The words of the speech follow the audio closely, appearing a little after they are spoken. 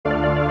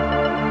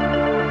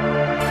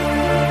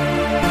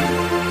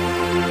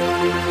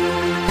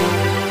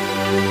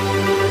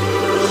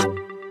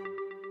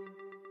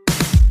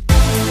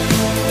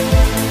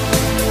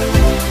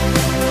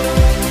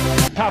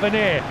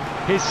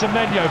Here's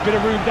Semenyo, bit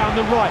of room down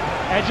the right,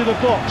 edge of the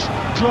box,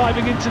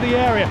 driving into the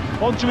area,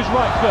 onto his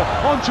right foot,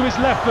 onto his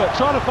left foot,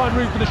 trying to find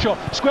room for the shot.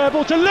 Square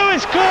ball to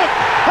Lewis Cook,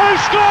 who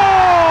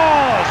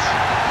scores!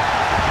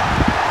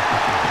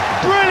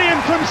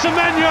 Brilliant from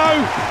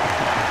Semenyo.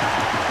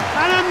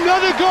 And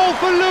another goal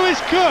for Lewis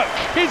Cook,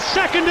 his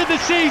second of the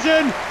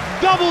season,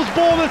 doubles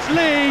Bournemouth's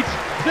lead.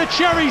 The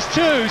Cherries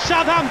 2,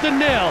 Southampton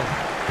 0.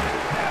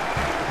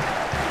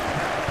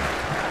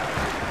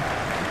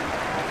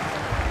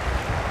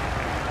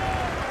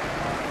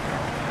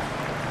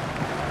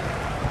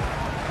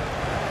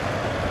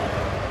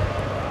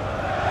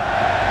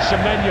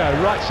 Semenyo,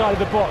 right side of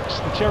the box.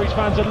 The Cherries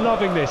fans are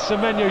loving this.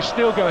 Semenyo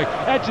still going,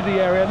 edge of the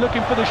area,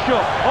 looking for the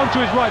shot, onto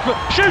his right foot,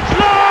 shoots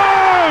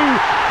low!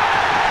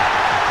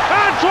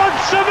 Antoine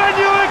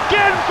Semenyo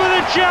again for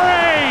the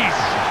Cherries!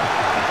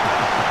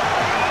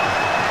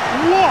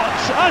 What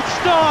a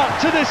start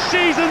to the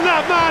season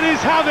that man is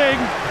having!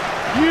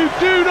 You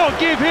do not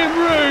give him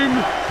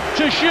room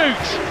to shoot,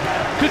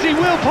 because he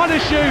will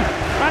punish you,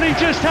 and he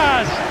just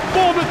has.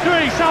 Bournemouth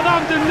 3,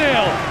 Southampton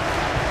 0.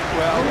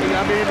 Well, I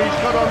mean, he's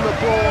got on the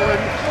ball and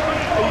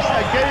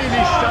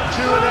he's stuck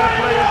two of their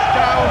players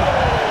down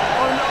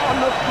on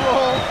the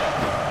floor.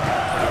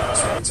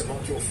 To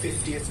mark your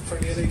 50th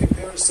Premier League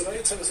appearance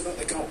today, tell us about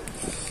the goal.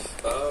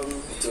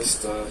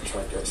 Just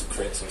try to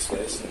create some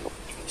space and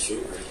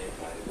shoot, really.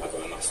 I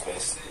got enough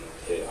space and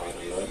hit hard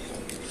and low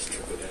and just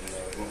tripled in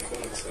one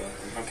corner, so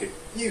I'm happy.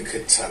 You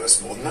could tell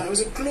us more than that. It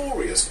was a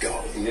glorious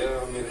goal. Yeah,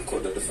 I mean, I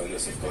caught the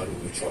defenders off guard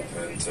with the drop,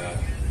 and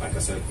like I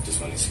said,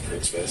 just wanted to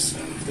create space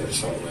and get a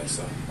shot away,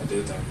 so I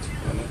did that.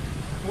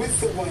 With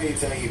the way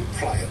they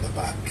play at the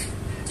back,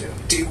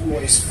 do you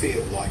always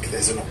feel like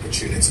there's an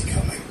opportunity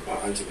coming?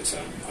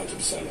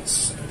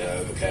 100%.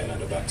 They're playing at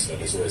the back, so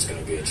there's always going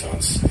to be a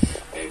chance.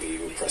 Maybe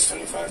we press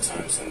 25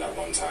 times, and that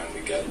one time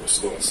we'll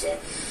score. So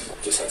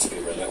just had to be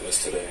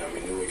relentless today, and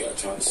we knew we got a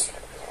chance.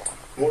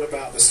 What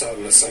about the start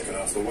of the second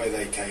half? The way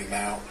they came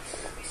out,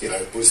 you know,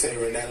 was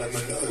there an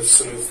element of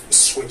sort of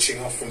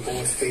switching off from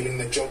Bournemouth, feeling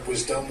the job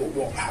was done?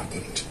 What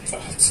happened?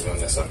 To be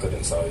honest, I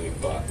couldn't tell you,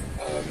 but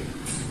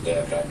they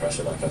applied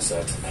pressure, like I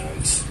said,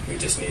 and we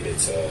just needed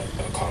to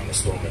calm the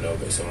storm a little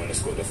bit. So when they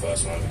scored the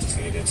first one, we just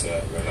needed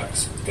to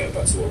relax, go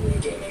back to what we were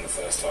doing in the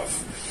first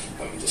half,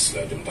 and we just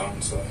slowed them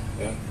down. So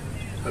yeah.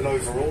 And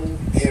overall,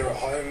 here at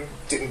home,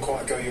 didn't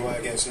quite go your way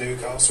against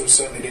Newcastle,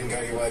 certainly didn't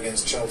go your way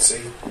against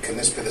Chelsea. Can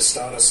this be the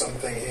start of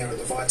something here at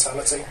the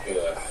Vitality?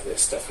 Yeah,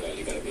 it's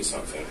definitely going to be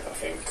something. I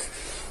think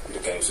the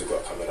games we've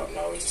got coming up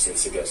now, we just need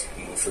to get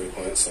more 3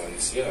 points. And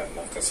yeah,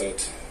 like I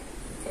said,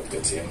 a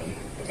good team, and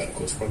we're going to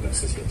cause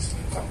problems this year. So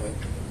can't wait.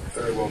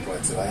 Very well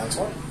played today,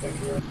 Antoine. Thank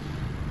you very much.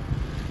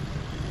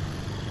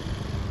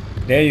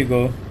 There you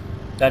go.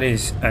 That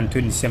is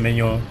Antoine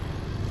Semenyo.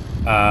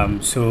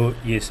 So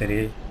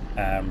yesterday,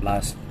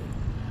 last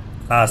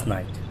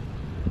night.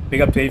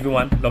 Big up to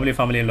everyone, lovely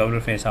family and lovely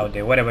friends out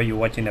there, wherever you're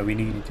watching the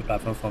Awini Unity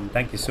platform from.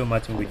 Thank you so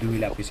much, and we do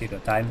really appreciate your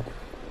time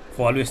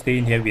for always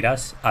staying here with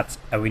us at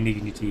Awini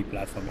Unity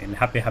platform. And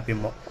happy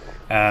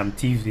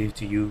Tuesday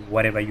to you,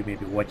 whatever you may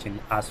be watching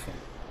us from.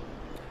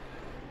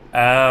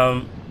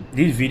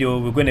 This video,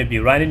 we're going to be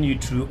running you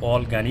through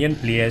all Ghanaian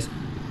players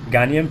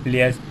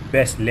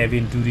best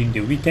 11 during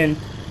the weekend.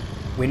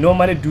 We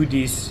normally do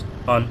this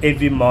on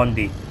every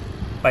Monday,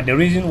 but the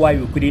reason why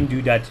we couldn't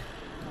do that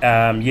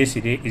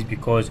yesterday is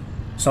because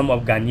some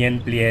of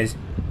Ghanaian players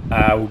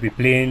will be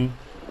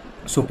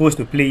supposed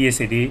to play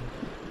yesterday,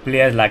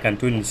 players like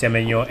Antoine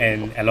Semenyo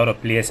and a lot of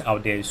players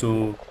out there.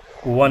 So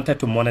we wanted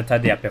to monitor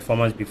their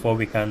performance before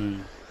we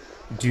can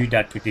do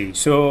that today.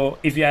 So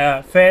if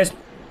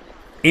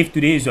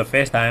today is your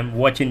first time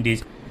watching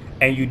this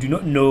and you do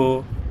not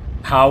know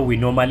how we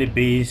normally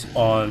base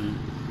on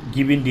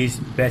giving this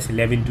best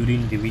 11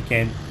 during the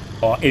weekend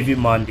or every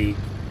Monday,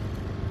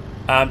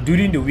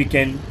 during the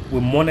weekend we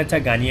monitor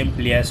Ghanaian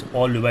players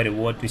all over the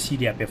world to see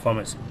their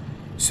performance.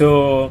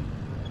 So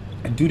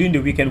during the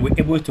weekend we're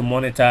able to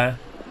monitor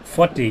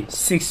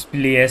 46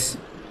 players,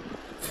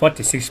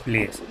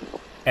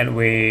 and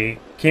we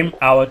came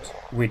out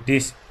with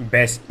this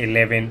best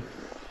 11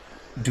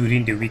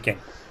 during the weekend.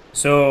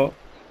 So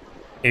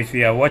if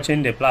you are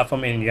watching the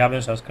platform and you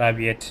haven't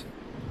subscribed yet,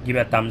 give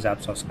a thumbs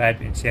up,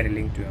 subscribe, and share the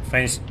link to your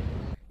friends.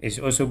 It's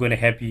also going to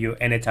help you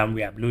anytime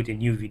we upload a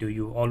new video.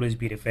 You will always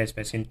be the first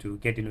person to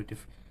get the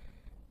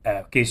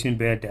notification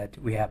bell that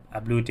we have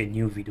uploaded a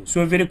new video.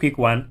 So a very quick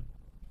one.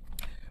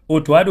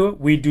 Otuado,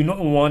 we do not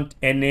want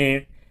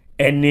any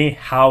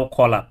how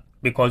call up,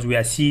 because we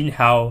are seeing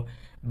how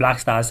Black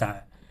Stars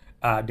are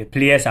the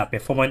players are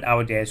performing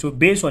out there. So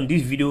based on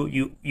this video,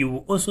 you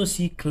will also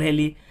see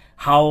clearly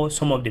how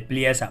some of the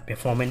players are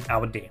performing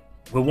out there.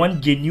 We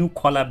want a new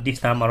call up this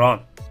time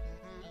around.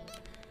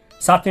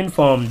 Starting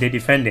from the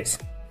defenders.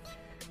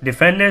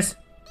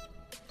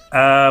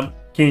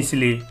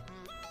 Kingsley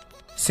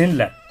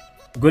Sindler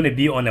going to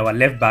be on our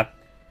left back.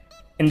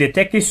 In the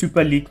Turkish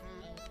Super League,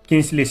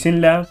 Kingsley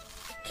Sindler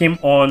came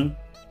on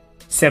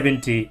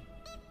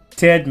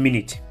 73rd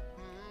minute.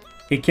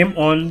 He came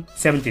on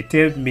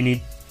 73rd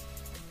minute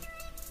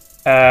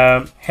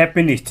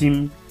helping his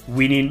team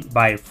winning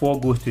by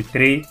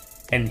 4-3,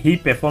 and he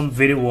performed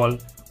very well,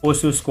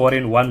 also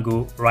scoring 1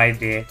 goal right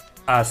there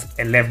as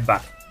a left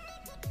back.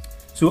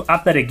 So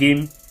after the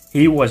game,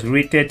 he was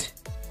rated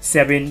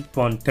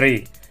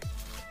 7.3.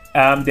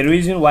 The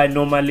reason why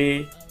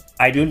normally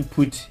I don't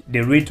put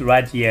the rate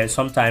right here,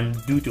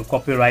 sometimes due to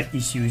copyright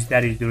issues,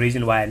 that is the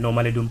reason why I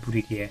normally don't put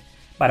it here.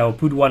 But I'll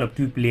put 1 or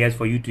 2 players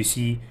for you to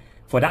see,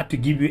 for that to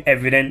give you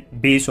evidence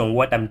based on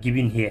what I'm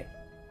giving here.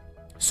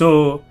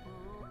 So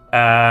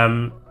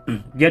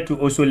get to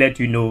also let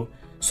you know,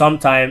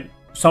 sometimes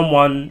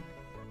someone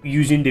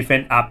using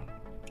different app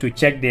to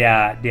check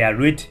their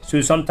rate.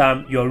 So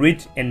sometimes your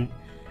rate and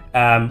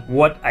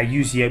what I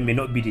use here may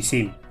not be the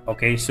same.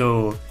 Okay,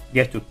 so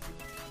just to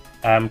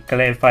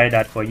clarify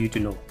that for you to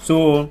know.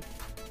 So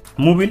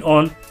moving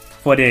on,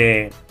 for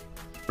the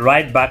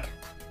right back,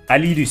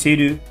 Ali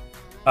Dusedu,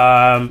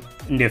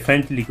 in the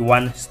French League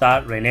 1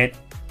 star Renette.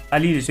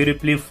 Ali Dusedu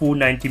played full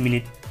 90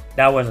 minutes.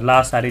 That was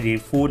last Saturday,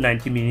 full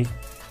 90 minutes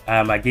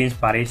against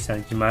Paris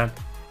Saint-Germain,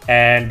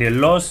 and they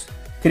lost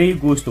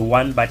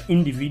 3-1. But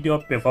individual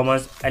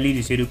performance, Ali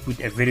Dusedu put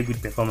a very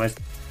good performance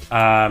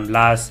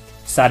last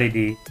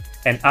Saturday,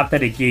 and after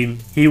the game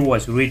he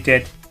was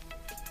rated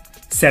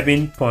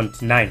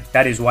 7.9.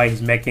 That is why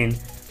he's making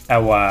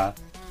our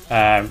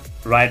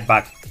right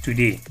back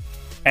today.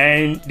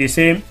 And the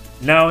same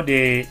now,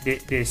 the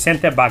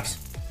center backs,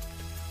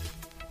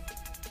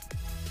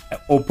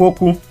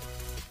 Opoku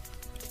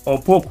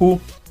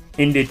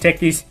in the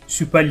Turkish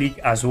Super League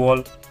as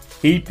well.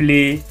 He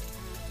played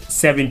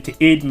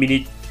 78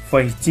 minutes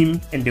for his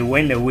team, and they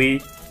went away.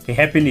 He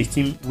helped his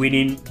team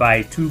winning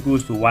by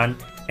 2-1,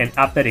 and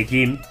after the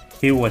game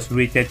he was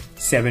rated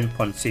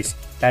 7.6.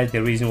 That's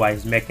the reason why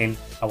he's making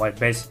our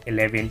best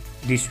 11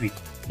 this week.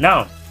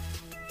 Now,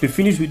 to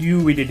finish with you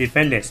with the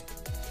defenders,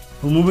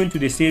 we're moving to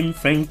the same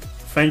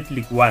French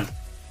League 1.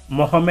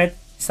 Mohamed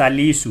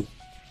Salisu,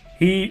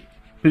 he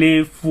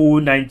played full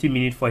 90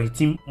 minutes for his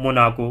team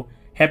Monaco,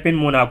 helping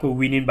Monaco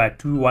winning by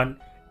 2-1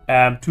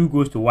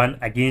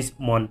 against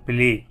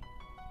Montpellier.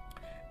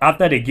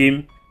 After the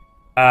game,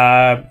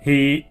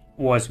 he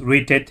was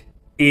rated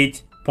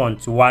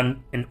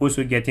 8.1 and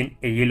also getting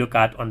a yellow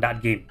card on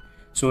that game.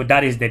 So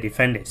that is the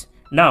defenders.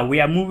 Now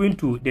we are moving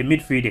to the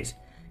midfielders.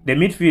 The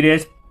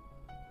midfielders,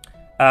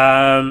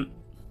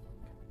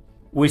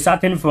 we're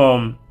starting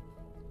from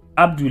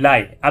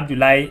Abdoulaye.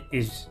 Abdoulaye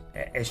is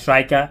a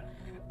striker,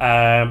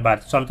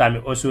 but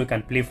sometimes he also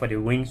can play for the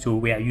wing, so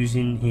we are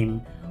using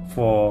him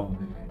for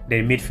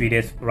the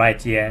midfielders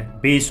right here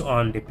based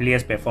on the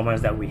players' performance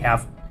that we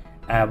have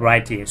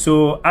right here.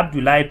 So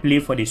Abdoulaye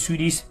played for the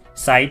Swedish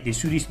side, the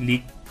Swedish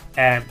league,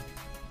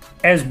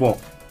 Esbjerg.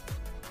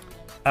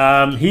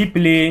 He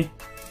played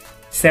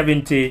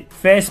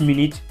 71st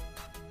minute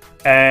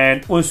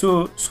and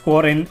also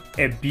scoring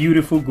a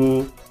beautiful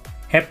goal,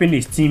 helping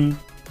his team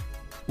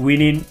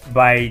winning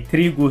by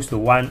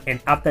 3-1, and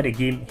after the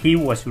game he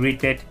was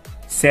rated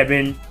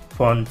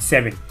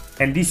 7.7.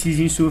 and this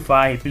season so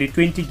far he played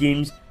 20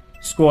 games,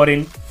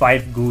 scoring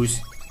 5 goals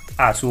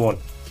as well.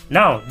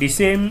 Now the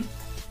same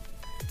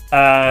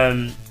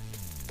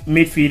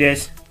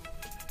midfielders,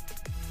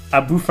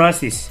 Abu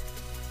Francis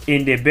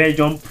in the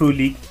Belgium Pro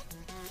League.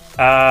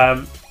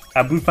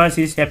 Abu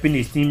Francis helping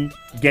his team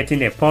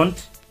getting a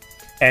punt,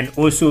 and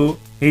also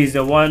he's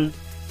the one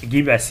to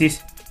give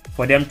assist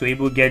for them to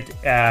able get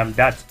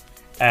that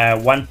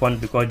 1 point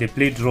because they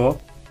played draw.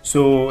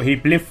 So he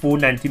played full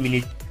 90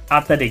 minutes.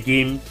 After the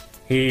game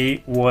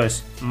he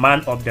was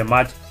man of the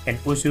match and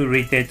also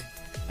rated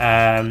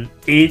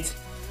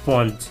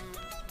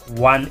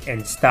 8.1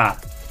 and star.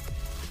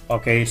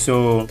 Okay,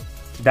 so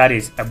that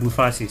is Abu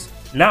Francis.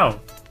 Now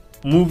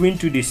moving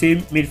to the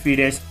same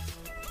midfielders,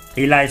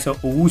 Elisa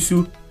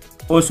Owusu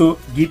also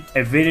give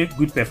a very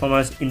good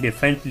performance in the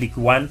French League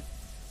 1,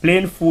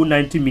 playing full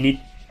 90 minutes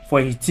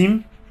for his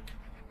team,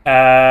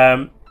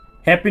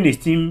 helping his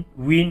team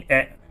win.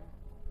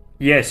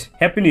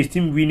 Helping his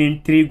team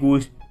winning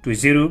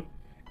 3-0,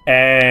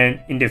 and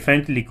in the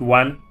French League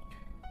 1,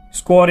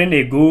 scoring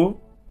a goal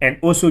and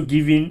also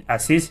giving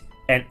assist.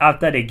 And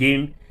after the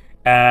game,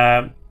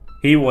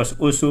 he was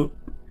also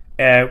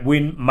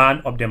win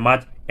man of the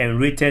match and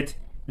rated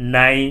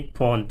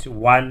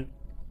 9.1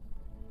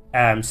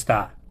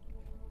 star.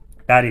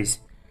 That is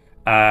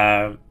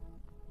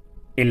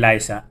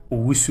Elisa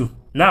Owusu.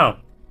 Now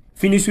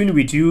finishing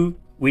with you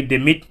with the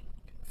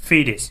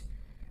midfielders,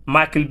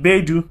 Michael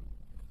Bedu,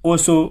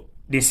 also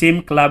the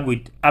same club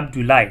with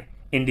Abdoulaye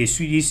in the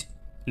Swedish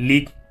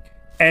league,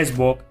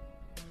 Esbjerg.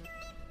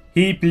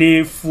 He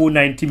played full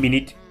 90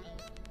 minutes,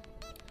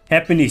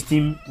 helping his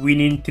team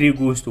winning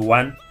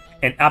 3-1,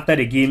 and after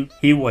the game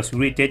he was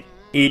rated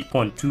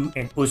 8.2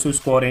 and also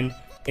scoring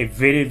a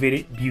very,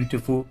 very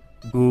beautiful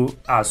goal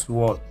as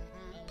well.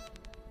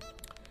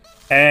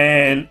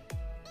 And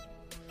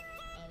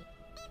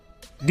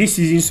this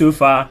season so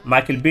far,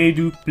 Michael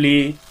Bedu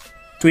played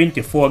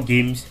 24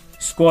 games,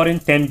 scoring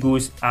 10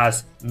 goals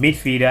as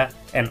midfielder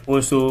and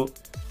also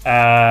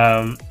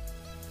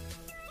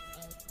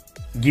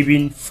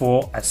giving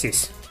 4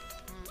 assists.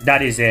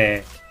 That is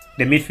the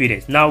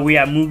midfielders. Now we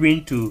are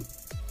moving to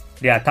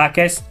the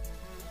attackers.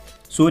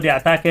 So the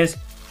attackers,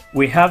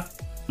 we have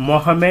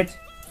Mohamed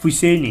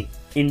Fousseni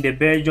in the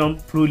Belgium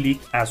Pro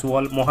League as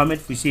well. Mohamed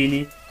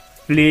Fousseni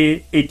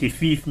play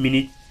 85th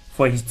minute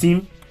for his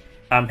team,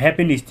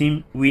 helping his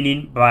team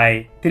winning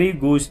by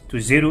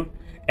 3-0,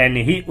 and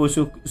he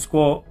also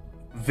scored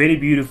very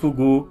beautiful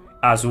goal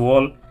as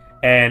well.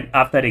 And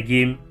after the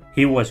game,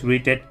 he was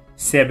rated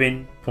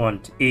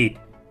 7.8.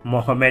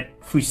 Mohamed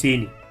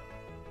Fousseni.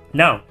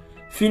 Now,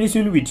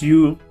 finishing with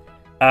you,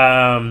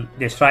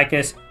 the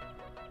strikers.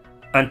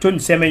 Antoine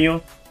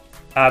Semenyo,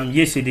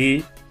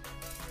 yesterday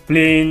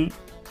playing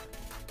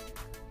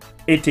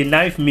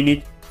 89th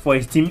minute for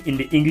his team in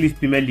the English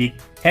Premier League,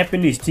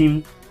 helping his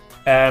team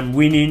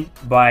winning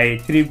by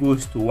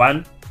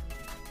 3-1,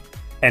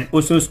 and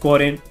also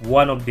scoring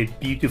one of the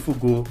beautiful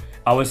goal.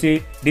 I would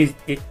say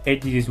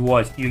it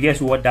was, you guess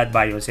what, that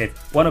by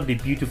yourself, one of the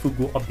beautiful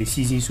goal of the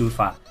season so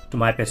far, to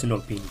my personal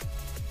opinion.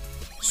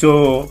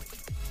 So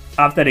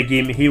after the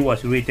game, he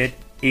was rated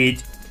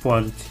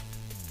 8.0.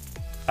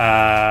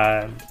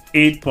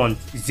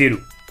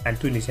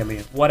 Anthony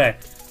Semenyo,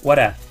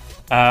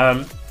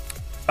 I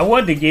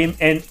won the game,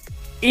 and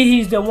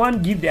he's the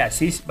one give the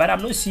assist, but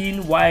I'm not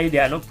seeing why they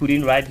are not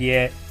putting right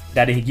here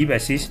that he give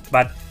assist.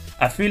 But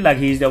I feel like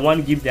he's the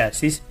one give the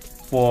assist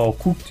for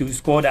Cook to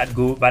score that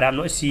goal, but I'm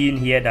not seeing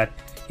here that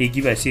he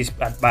give assist.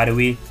 But by the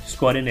way,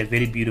 scoring a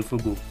very beautiful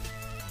goal.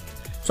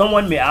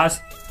 Someone may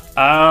ask,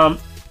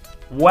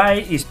 where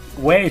is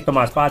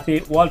Thomas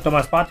Partey? Well,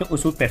 Thomas Partey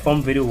also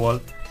performed very well,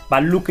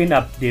 but looking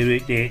at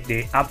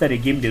the after the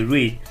game, the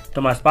rate,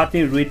 Thomas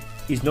Partey rate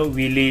is not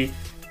really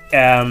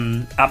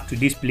up to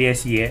these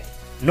players here.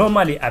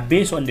 Normally,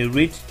 based on the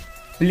rate,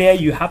 player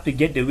you have to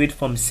get the rate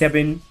from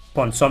 7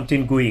 point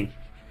something going.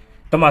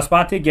 Thomas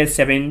Partey gets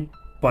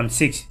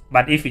 7.6,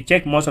 but if you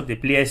check most of the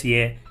players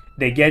here,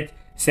 they get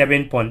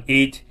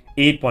 7.8,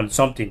 8 point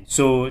something.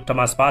 So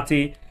Thomas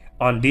Partey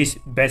on this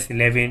best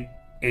 11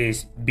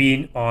 is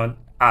being on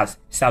as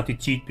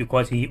substitute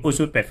because he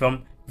also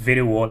performed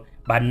very well,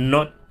 but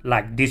not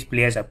like these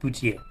players are put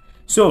here.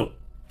 So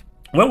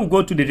when we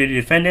go to the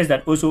defenders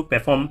that also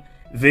perform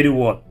very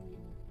well,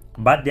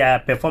 but their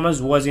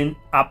performance wasn't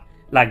up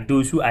like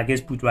those who I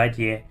guess put right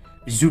here.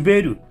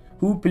 Zubairu,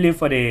 who play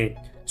for the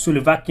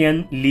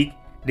Slovakian league,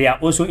 they are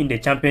also in the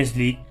Champions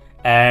League.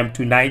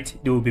 Tonight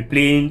they will be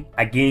playing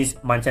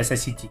against Manchester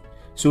City.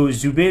 So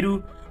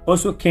Zubairu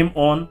also came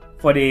on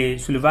for the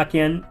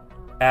Slovakian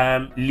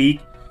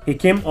league. He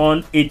came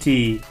on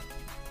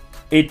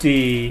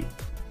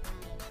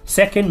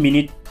 82nd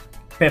minute,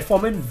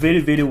 performing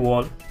very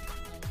well.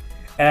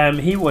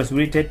 He was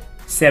rated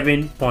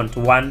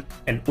 7.1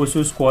 and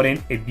also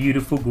scoring a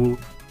beautiful goal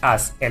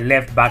as a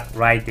left back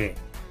right there.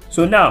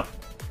 So now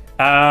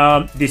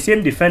the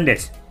same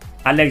defenders,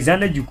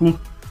 Alexander Juku,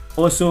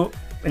 also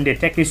in the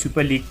Turkish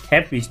Super League,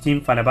 helped his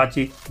team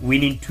Fenerbahce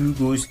winning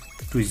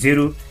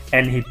 2-0,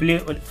 and he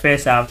played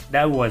first half,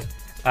 that was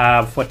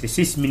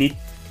 46 minutes,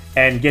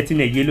 and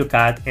getting a yellow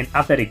card, and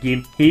after the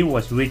game he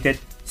was rated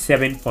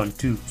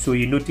 7.2. So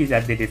you notice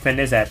that the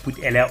defenders I put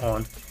earlier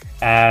on,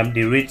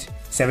 they rate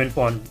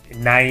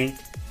 7.9,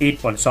 8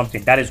 point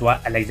something. That is why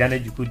Alexander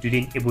Juku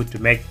didn't able to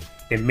make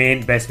the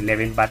main best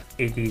 11, but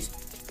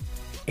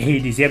he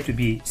deserved to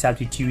be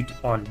substitute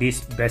on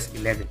this best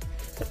 11.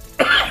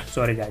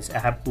 Sorry guys, I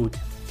have put.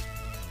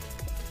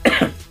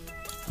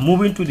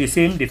 Moving to the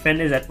same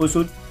defenders that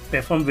also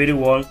performed very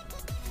well,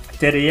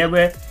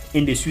 Terjewe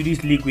in the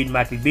Swedish league with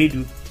Michael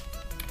Bedu.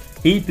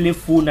 He played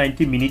full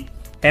 90 minutes,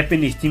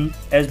 helping his team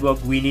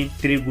Esbjerg winning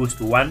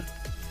 3-1,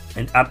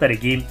 and after the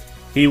game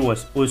he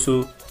was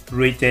also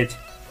rated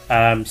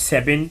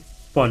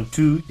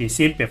 7.2, the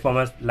same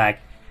performance like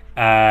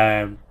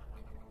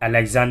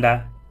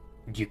Alexander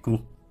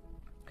Juku.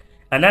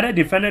 Another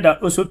defender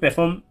that also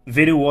performed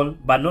very well,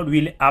 but not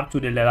really up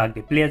to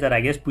the players that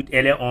I just put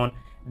earlier on,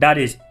 that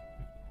is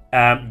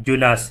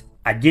Jonas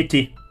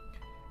Agete.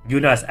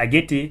 Jonas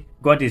Agete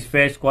got his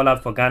first call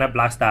up for Ghana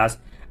Black Stars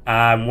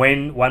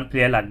when one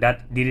player like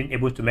that didn't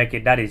able to make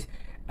it. That is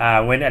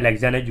when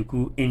Alexander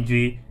Juku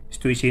injury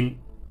situation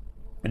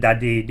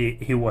that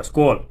he was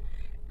called.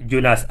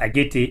 Jonas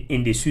Agete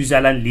in the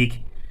Switzerland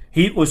league,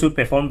 he also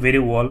performed very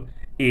well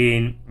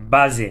in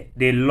Basel.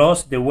 They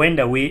went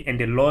away and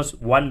they lost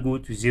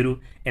 1-0,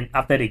 and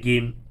after the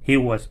game he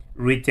was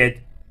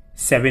rated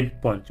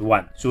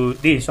 7.1. So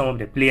these are some of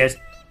the players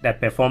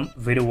that performed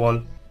very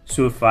well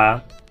so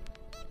far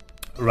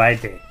right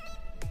there.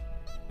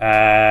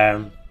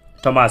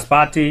 Thomas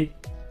Partey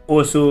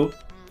also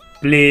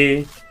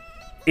play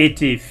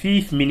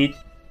 85th minute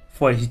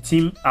for his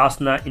team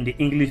Arsenal in the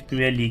English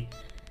Premier League.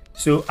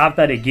 So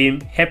after the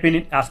game,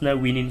 helping Arsenal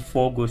winning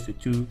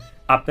 4-2.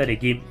 After the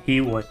game, he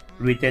was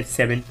rated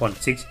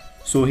 7.6.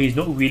 So he's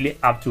not really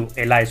up to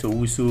Elias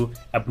Owusu,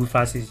 Abu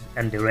Francis,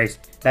 and the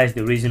rest. That is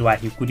the reason why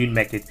he couldn't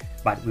make it.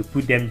 But we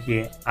put them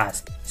here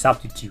as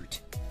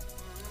substitute.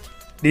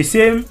 The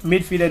same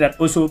midfielder that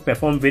also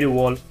performed very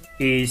well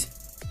is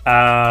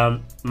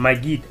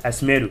Magid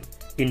Asmeru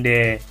in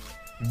the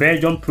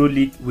Belgium Pro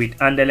League with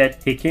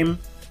Anderlecht. He came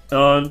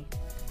on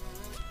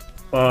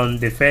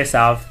the first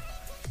half,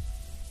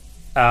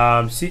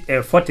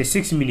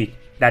 46 minutes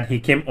that he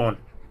came on,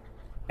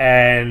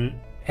 and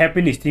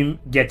helping his team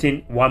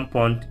getting 1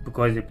 point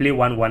because they play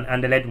 1-1.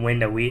 Anderlecht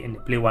went away and they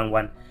play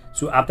 1-1.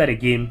 So after the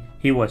game,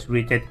 he was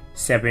rated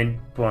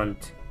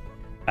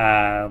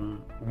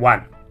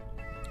 7.1.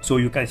 So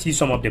you can see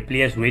some of the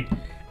players' rate.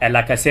 And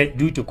like I said,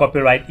 due to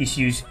copyright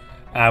issues,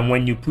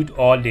 when you put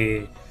all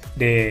the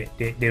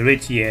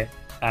rates here,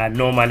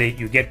 normally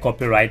you get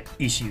copyright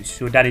issues.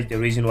 So that is the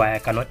reason why I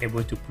cannot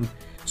able to put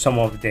some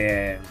of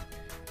the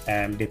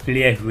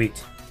player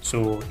rate.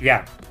 So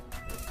yeah,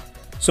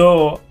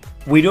 so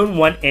we don't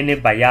want any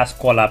bias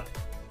call up.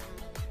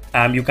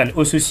 You can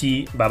also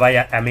see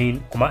Babaya,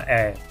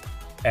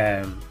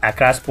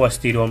 Accra Sports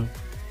Stadium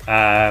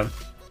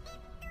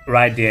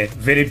right there,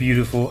 very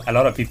beautiful. A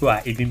lot of people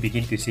are even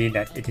beginning to say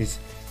that it is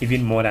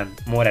even more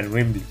than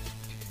Wembley.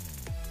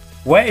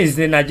 Where is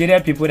the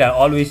Nigerian people that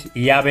always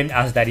yabbing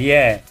us that,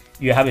 yeah,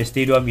 you have a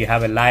stadium, you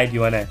have a light,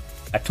 you wanna?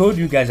 I told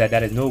you guys that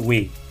there is no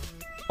way.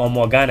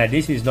 Omo Ghana,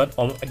 this is not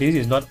Omo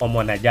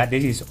Naija,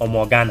 this is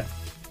Omo Ghana.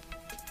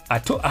 I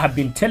have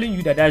been telling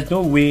you that there's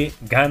no way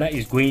Ghana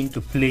is going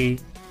to play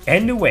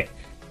anywhere,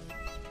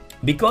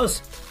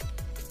 because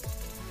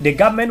the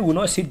government will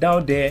not sit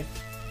down there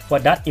for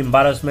that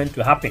embarrassment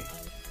to happen.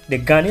 The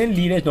Ghanaian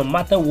leaders, no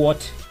matter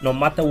what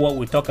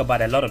we talk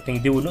about, a lot of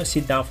things, they will not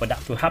sit down for that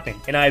to happen.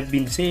 And I've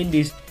been saying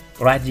this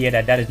right here,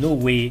 that there is no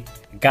way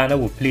Ghana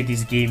will play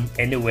this game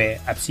anywhere.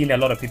 I've seen a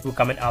lot of people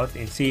coming out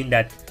and saying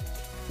that,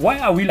 why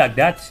are we like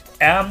that?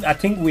 I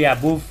think we are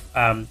both,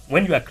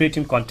 when you are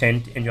creating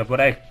content and your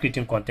brother is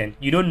creating content,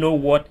 you don't know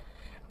what,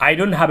 I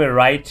don't have a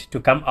right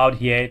to come out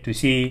here to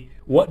say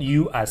what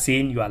you are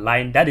saying, you are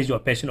lying. That is your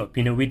personal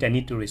opinion, which I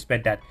need to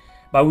respect that.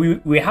 But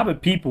we have a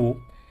people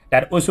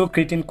that also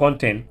creating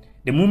content.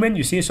 The moment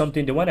you say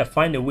something, they want to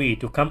find a way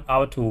to come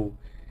out to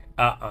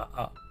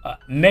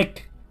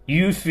make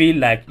you feel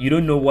like you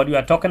don't know what you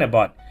are talking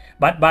about.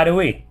 But by the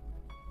way,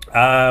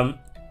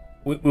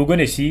 we're going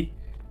to see,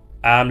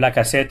 like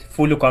I said,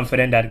 fully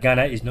confident that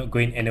Ghana is not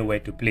going anywhere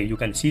to play. You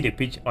can see the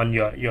pitch on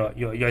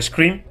your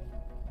screen,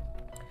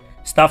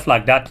 stuff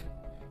like that.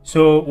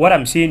 So what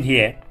I'm saying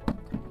here,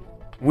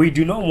 we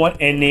do not want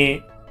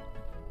any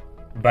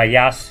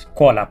bias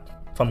call up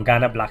from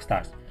Ghana Black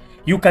Stars.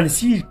 You can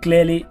see it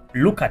clearly.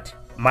 Look at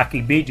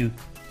Michael Beju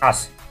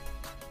as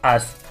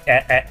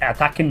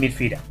attacking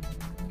midfielder.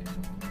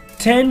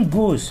 10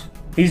 goals.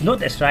 He's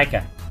not a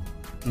striker.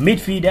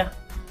 Midfielder,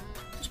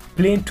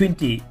 playing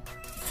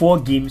 24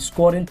 games,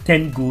 scoring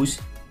 10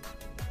 goals,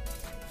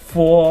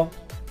 4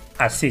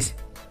 assists.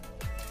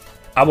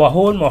 Our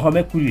whole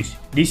Mohamed Kudus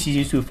this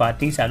season so far,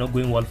 things are not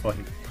going well for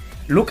him.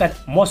 Look at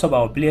most of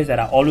our players that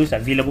are always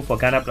available for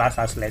Ghana Black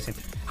Stars lesson.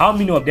 How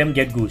many of them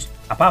get goals?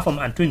 Apart from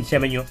Antoine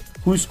Semenyo,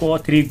 who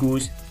scored 3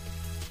 goals,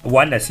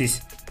 1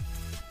 assist.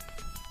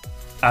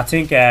 I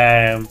think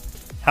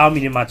how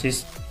many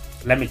matches?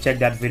 Let me check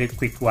that very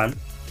quick one,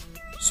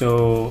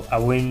 so I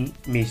won't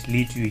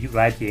mislead you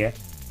right here.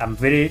 I'm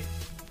very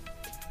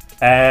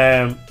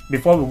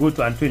before we go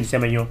to Antoine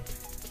Semenyo,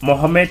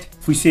 Mohamed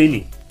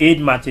Fousseni, 8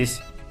 matches,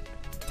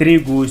 3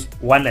 goals,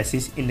 1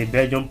 assist in the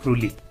Belgium Pro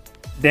League.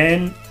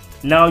 Then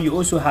now you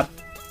also have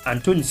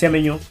Antoine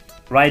Semenyo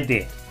right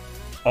there.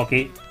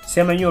 Okay,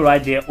 Semenyo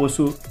right there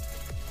also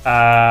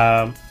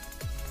have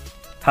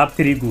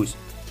 3 goals,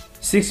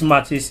 6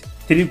 matches,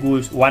 3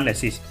 goals, 1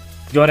 assist.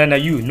 Jordan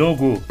Ayew, no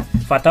goal.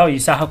 Fatau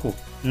Isahako,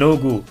 no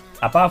goal.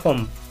 Apart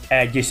from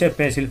Joseph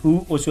Pencil,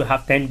 who also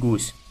have 10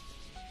 goals.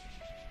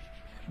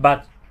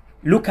 But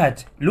look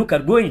at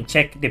go and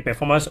check the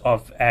performance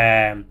of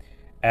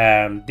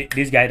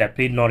this guy that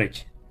played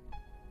Norwich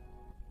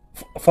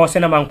for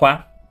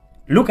Senamankwa.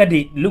 Look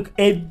every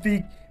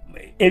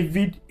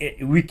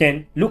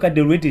weekend. Look at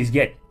the rate he's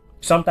get.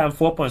 Sometimes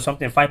 4 point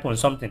something, 5 point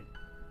something.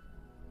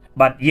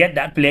 But yet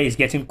that player is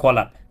getting called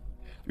up.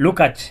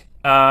 Look at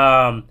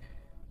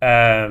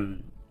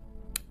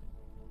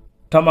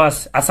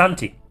Thomas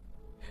Asante.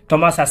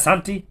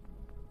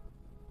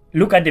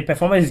 Look at the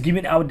performance he's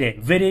giving out there.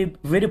 Very,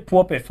 very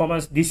poor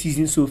performance this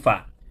season so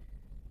far.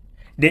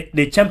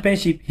 The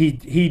championship,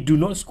 he do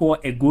not score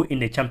a goal in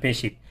the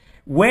championship.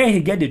 Where he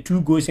get the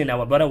 2 goals in,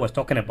 our brother was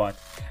talking about.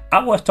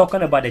 I was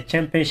talking about the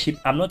championship.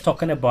 I'm not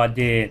talking about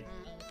the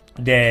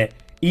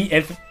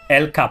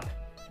EFL Cup.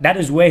 That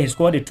is where he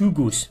scored the 2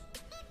 goals.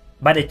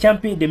 But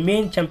the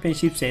main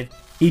championship said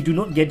he do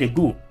not get the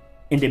goal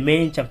in the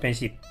main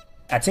championship.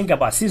 I think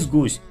about 6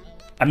 goals.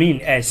 I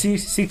mean,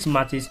 6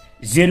 matches,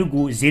 0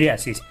 goals, 0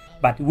 assists.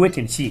 But wait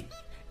and see.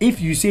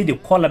 If you say the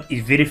call-up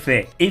is very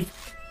fair,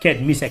 if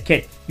Mr.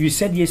 Ket, you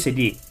said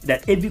yesterday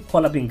that every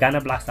call-up in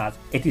Ghana Black Stars,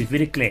 it is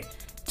very clear.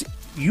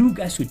 You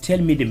guys should tell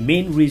me the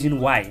main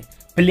reason why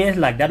players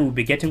like that will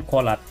be getting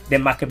called up.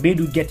 Then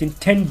Makabedu getting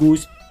 10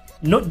 goals,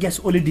 not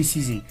just only this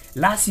season.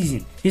 Last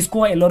season, he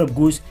scored a lot of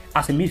goals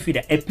as a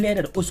midfielder. A player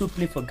that also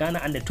played for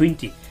Ghana under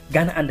 20,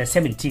 Ghana under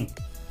 17.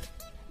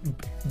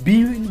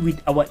 Being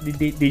with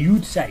the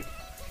youth side.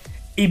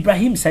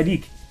 Ibrahim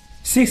Sadiq,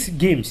 6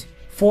 games,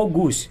 4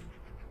 goals,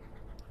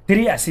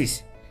 3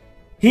 assists.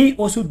 He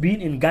also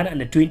been in Ghana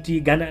under 20,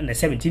 Ghana under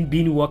 17,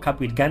 being World Cup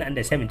with Ghana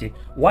under 17.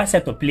 What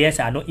set of players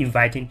are not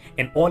inviting,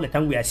 and all the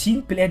time we are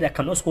seeing players that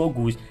cannot score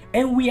goals,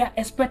 and we are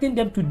expecting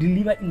them to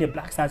deliver in the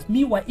Black Stars.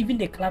 Meanwhile, even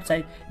the club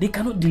side, they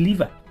cannot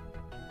deliver.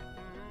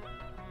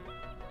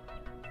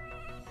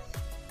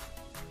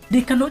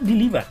 They cannot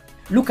deliver.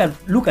 Look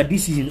at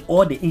this season.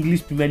 All the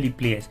English Premier League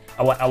players,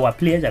 our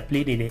players that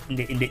played in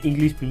the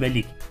English Premier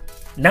League,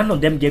 none of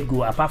them get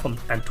goal apart from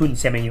Antoine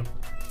Semenyo.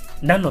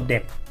 None of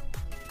them.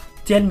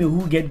 Tell me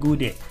who get goal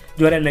there.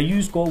 Jordan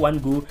Ayew score 1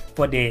 goal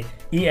for the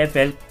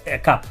EFL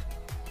Cup.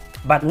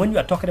 But when you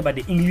are talking about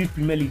the English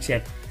Premier League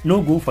set,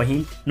 no goal for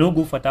him, no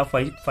goal for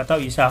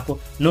Fatau Isako,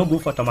 no goal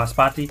for Thomas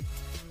Partey.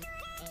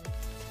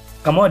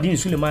 Kamaldeen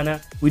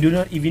Sulemana, we do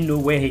not even know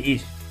where he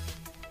is.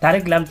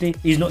 Tariq Lamptey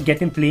is not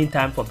getting playing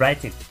time for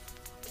Brighton.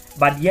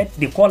 But yet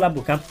the call up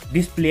will come.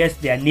 These players,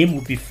 their name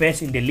will be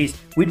first in the list.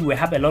 We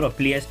have a lot of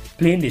players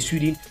playing the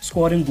Sweden,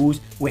 scoring goals.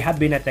 We have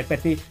Bernard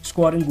Tekpete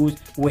scoring goals.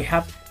 We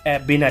have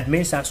Bernard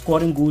Mensah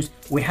scoring goals.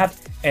 We have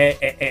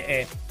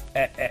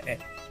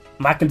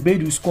Michael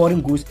Bedu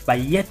scoring goals. But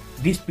yet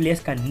these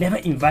players can never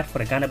invite for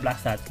the Ghana Black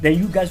Stars. Then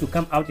you guys will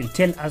come out and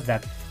tell us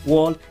that,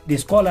 well, the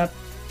call up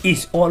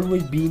is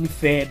always being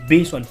fair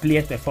based on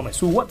players' performance.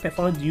 So what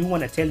performance do you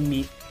want to tell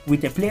me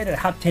with a player that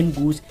have 10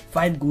 goals,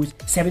 5 goals,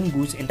 7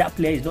 goals, and that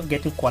player is not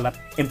getting called up,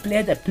 and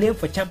players that play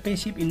for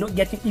championship is not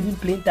getting even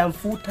playing time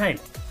full time?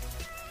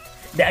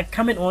 They are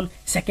coming on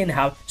second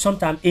half,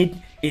 sometimes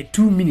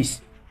 2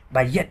 minutes,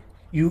 but yet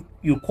you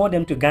call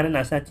them to Ghana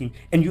national team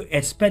and you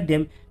expect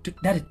them to,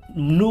 that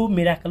no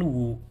miracle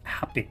will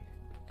happen.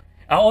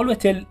 I always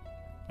tell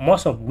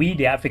most of we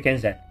the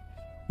Africans that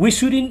we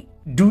shouldn't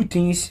do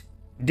things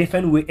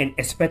different way and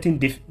expecting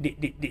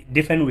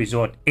different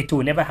result. It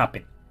will never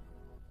happen.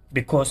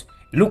 Because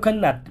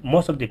looking at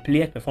most of the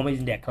players' performance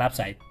in their club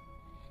side,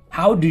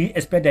 how do you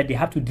expect that they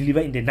have to deliver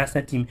in the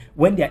national team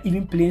when they are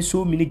even playing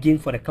so many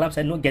games for the club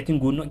side, not getting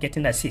goal, not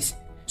getting assists?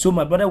 So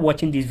my brother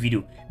watching this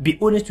video, be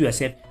honest to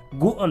yourself.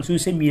 Go on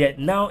social media.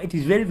 Now it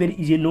is very, very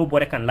easy.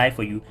 Nobody can lie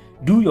for you.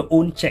 Do your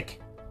own check.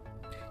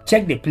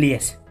 Check the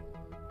players.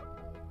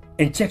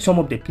 And check some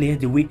of the players,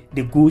 the way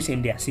the goals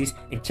and the assists,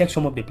 and check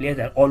some of the players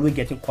that are always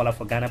getting called up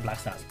for Ghana Black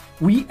Stars.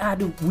 We are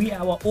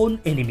our own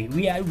enemy.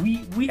 We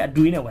are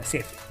doing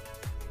ourselves.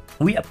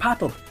 We are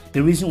part of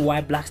the reason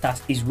why Black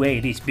Stars is where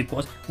it is,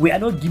 because we are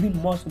not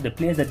giving most of the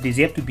players that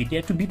deserve to be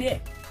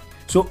there.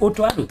 So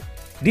Otuado,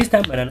 this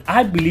time around,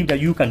 I believe that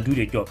you can do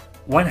the job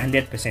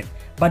 100%,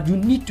 but you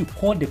need to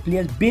call the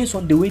players based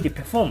on the way they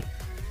perform.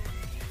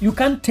 You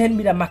can't tell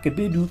me that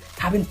Makebedu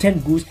having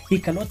 10 goals, he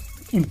cannot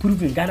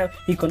improve in Ghana,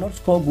 he cannot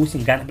score goals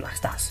in Ghana Black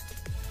Stars.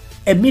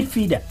 A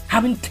midfielder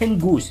having 10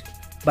 goals,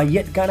 but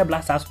yet Ghana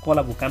Black Stars call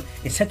up will come,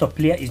 a set of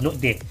player is not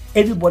there.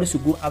 Everybody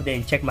should go out there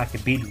and check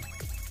Makebedu.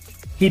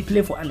 He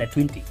played for under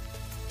 20.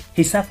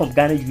 He sat from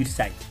Ghana youth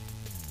side.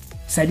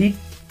 Sadiq,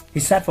 he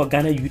sat for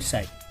Ghana youth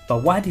side.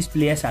 But why these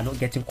players are not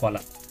getting called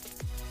up?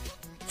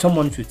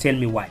 Someone should tell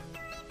me why.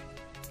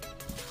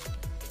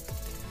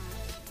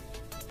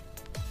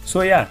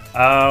 So yeah,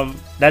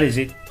 that is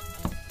it.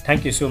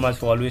 Thank you so much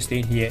for always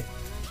staying here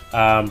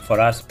for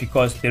us,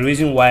 because the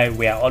reason why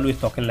we are always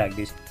talking like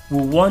this,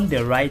 we want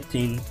the right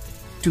thing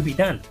to be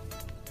done.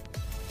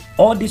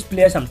 All these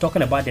players I'm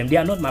talking about them, they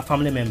are not my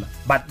family member,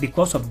 but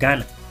because of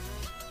Ghana,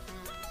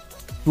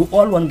 we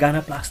all want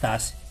Ghana Black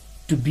Stars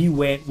to be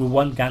where we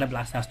want Ghana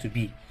Black Stars to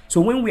be.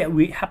 So when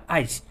we have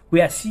eyes, we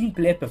are seeing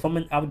players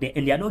performing out there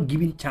and they are not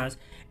giving chance.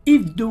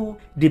 If though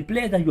the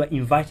players that you are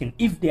inviting,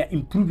 if they are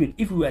improving,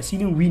 if we are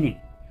seeing winning,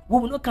 we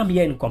will not come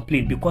here and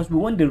complain because we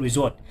want the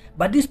result.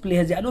 But these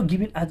players, they are not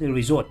giving us the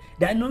result.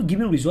 They are not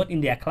giving result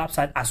in their club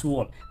side as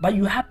well. But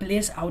you have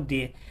players out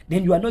there,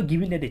 then you are not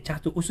giving them the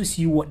chance to also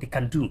see what they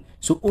can do.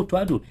 So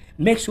Otuado,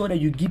 make sure that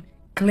you give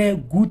clear,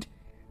 good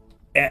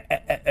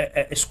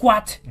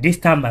squad this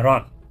time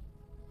around.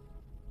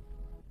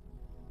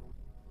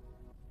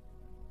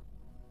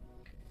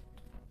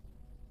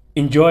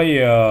 Enjoy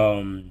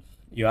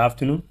your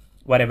afternoon,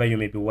 whatever you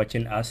may be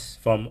watching us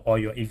from, or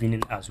your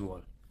evening as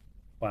well.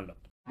 One love.